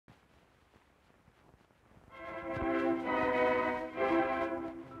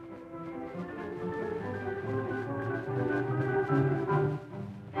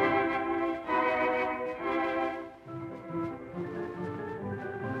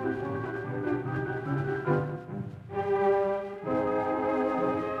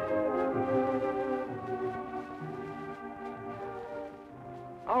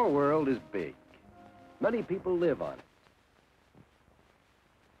Many people live on it.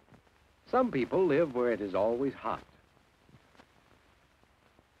 Some people live where it is always hot.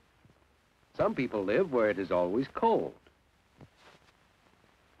 Some people live where it is always cold.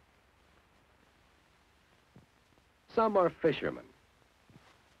 Some are fishermen.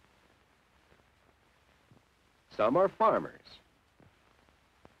 Some are farmers.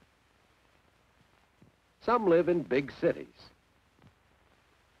 Some live in big cities.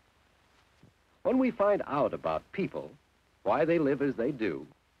 When we find out about people, why they live as they do,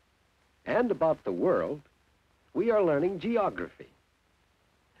 and about the world, we are learning geography.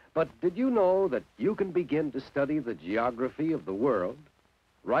 But did you know that you can begin to study the geography of the world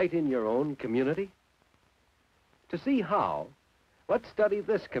right in your own community? To see how, let's study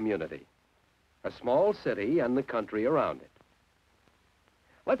this community, a small city and the country around it.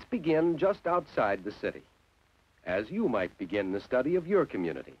 Let's begin just outside the city, as you might begin the study of your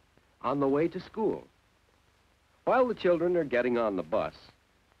community on the way to school. While the children are getting on the bus,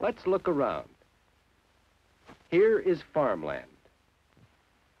 let's look around. Here is farmland.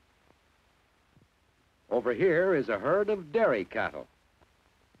 Over here is a herd of dairy cattle.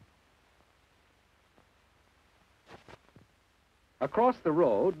 Across the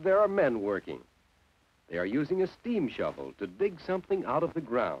road, there are men working. They are using a steam shovel to dig something out of the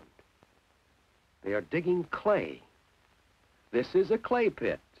ground. They are digging clay. This is a clay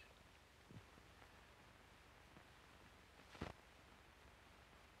pit.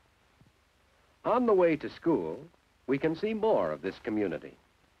 On the way to school, we can see more of this community.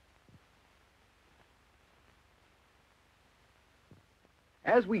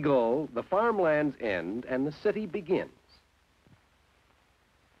 As we go, the farmlands end and the city begins.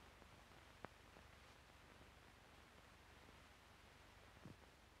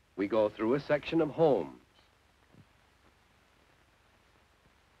 We go through a section of homes.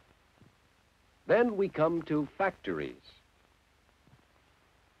 Then we come to factories.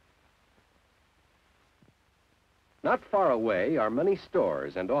 Not far away are many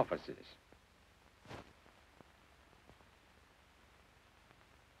stores and offices.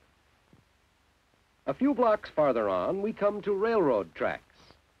 A few blocks farther on, we come to railroad tracks.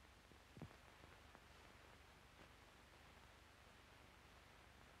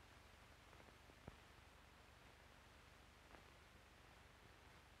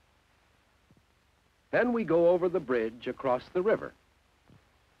 Then we go over the bridge across the river.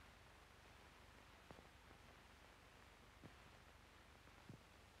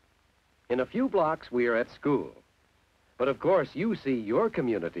 In a few blocks, we are at school. But of course, you see your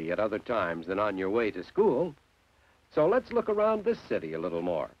community at other times than on your way to school. So let's look around this city a little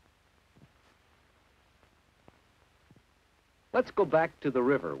more. Let's go back to the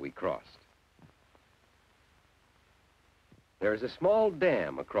river we crossed. There's a small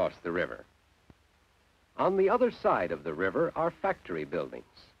dam across the river. On the other side of the river are factory buildings.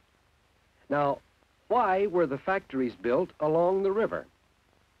 Now, why were the factories built along the river?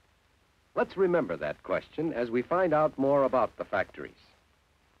 Let's remember that question as we find out more about the factories.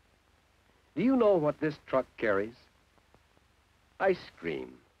 Do you know what this truck carries? Ice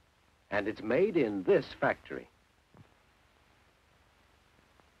cream. And it's made in this factory.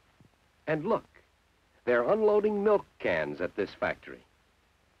 And look, they're unloading milk cans at this factory.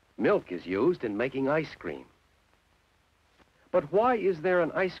 Milk is used in making ice cream. But why is there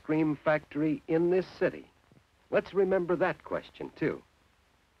an ice cream factory in this city? Let's remember that question, too.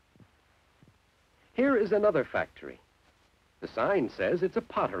 Here is another factory. The sign says it's a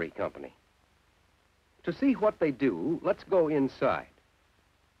pottery company. To see what they do, let's go inside.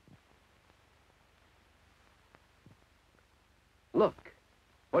 Look,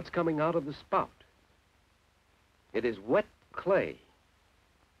 what's coming out of the spout? It is wet clay.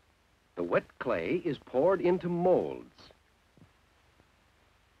 The wet clay is poured into molds.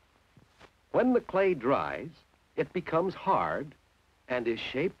 When the clay dries, it becomes hard and is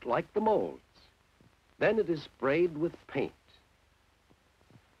shaped like the molds. Then it is sprayed with paint.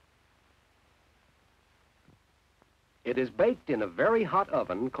 It is baked in a very hot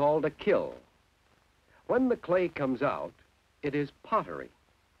oven called a kiln. When the clay comes out, it is pottery,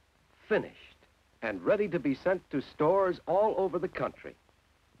 finished, and ready to be sent to stores all over the country.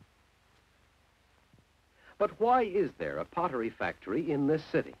 But why is there a pottery factory in this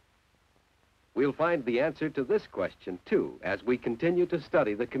city? We'll find the answer to this question, too, as we continue to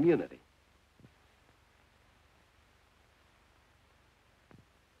study the community.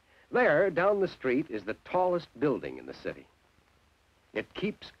 There, down the street, is the tallest building in the city. It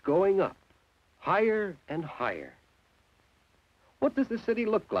keeps going up, higher and higher. What does the city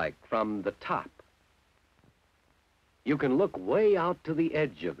look like from the top? You can look way out to the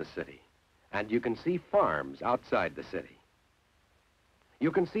edge of the city. and you can see farms outside the city.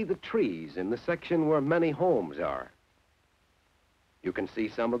 You can see the trees in the section where many homes are. You can see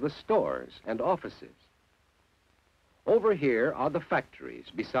some of the stores and offices. Over here are the factories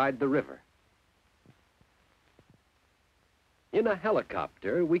beside the river. In a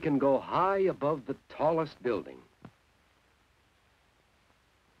helicopter, we can go high above the tallest building.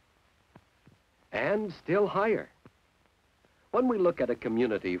 And still higher. When we look at a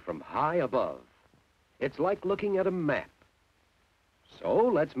community from high above, it's like looking at a map. So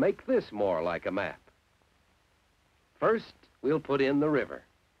let's make this more like a map. First, we'll put in the river.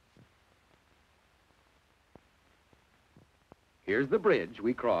 Here's the bridge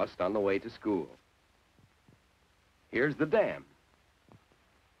we crossed on the way to school. Here's the dam.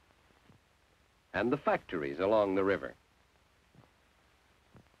 And the factories along the river.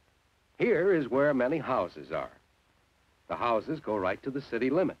 Here is where many houses are. The houses go right to the city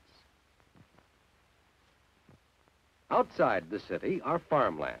limits. Outside the city are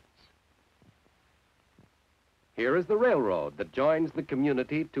farmlands. Here is the railroad that joins the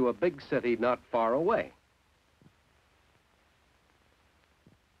community to a big city not far away.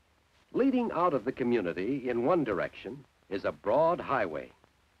 Leading out of the community in one direction is a broad highway.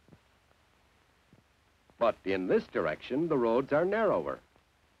 But in this direction, the roads are narrower.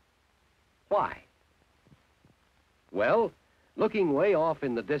 Why? Well, looking way off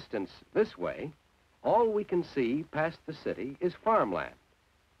in the distance this way, all we can see past the city is farmland.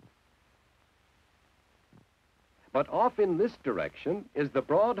 But off in this direction is the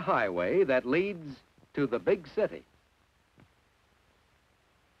broad highway that leads to the big city.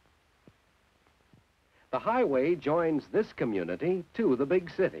 The highway joins this community to the big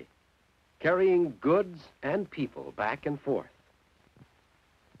city, carrying goods and people back and forth.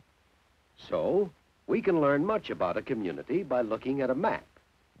 So, we can learn much about a community by looking at a map,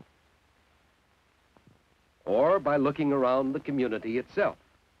 or by looking around the community itself.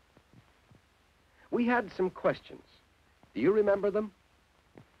 We had some questions. Do you remember them?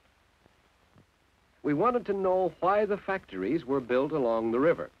 We wanted to know why the factories were built along the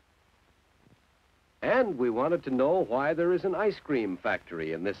river. And we wanted to know why there is an ice cream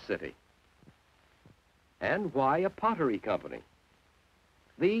factory in this city. And why a pottery company.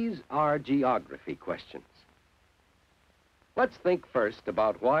 These are geography questions. Let's think first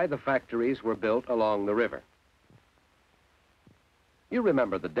about why the factories were built along the river. You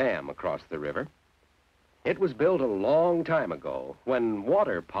remember the dam across the river. It was built a long time ago when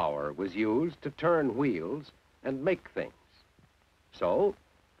water power was used to turn wheels and make things. So,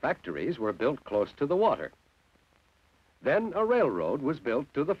 factories were built close to the water. Then a railroad was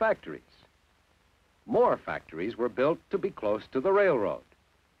built to the factories. More factories were built to be close to the railroad.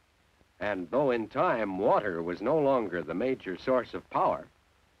 And though in time water was no longer the major source of power,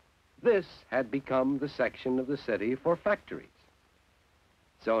 this had become the section of the city for factories.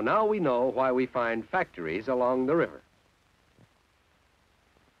 So now we know why we find factories along the river.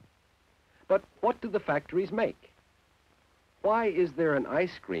 But what do the factories make? Why is there an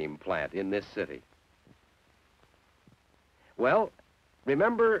ice cream plant in this city? Well,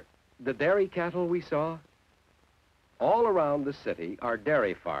 remember the dairy cattle we saw? All around the city are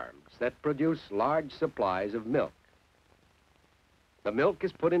dairy farms that produce large supplies of milk. The milk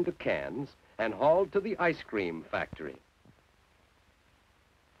is put into cans and hauled to the ice cream factory,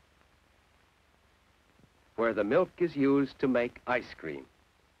 where the milk is used to make ice cream.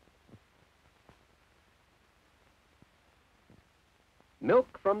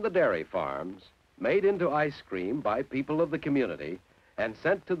 Milk from the dairy farms, made into ice cream by people of the community and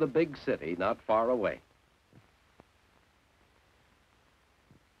sent to the big city not far away.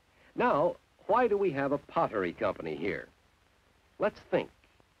 Now, why do we have a pottery company here? Let's think.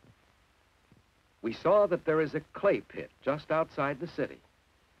 We saw that there is a clay pit just outside the city.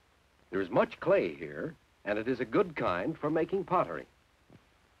 There is much clay here, and it is a good kind for making pottery.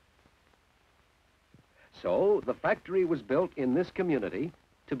 So, the factory was built in this community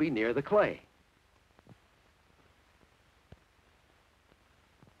to be near the clay.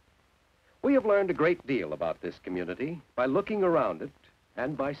 We have learned a great deal about this community by looking around it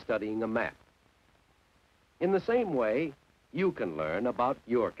and by studying a map. In the same way, you can learn about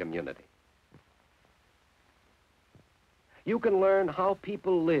your community. You can learn how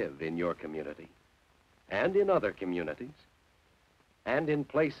people live in your community, and in other communities, and in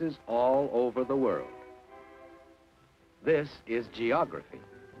places all over the world. This is geography.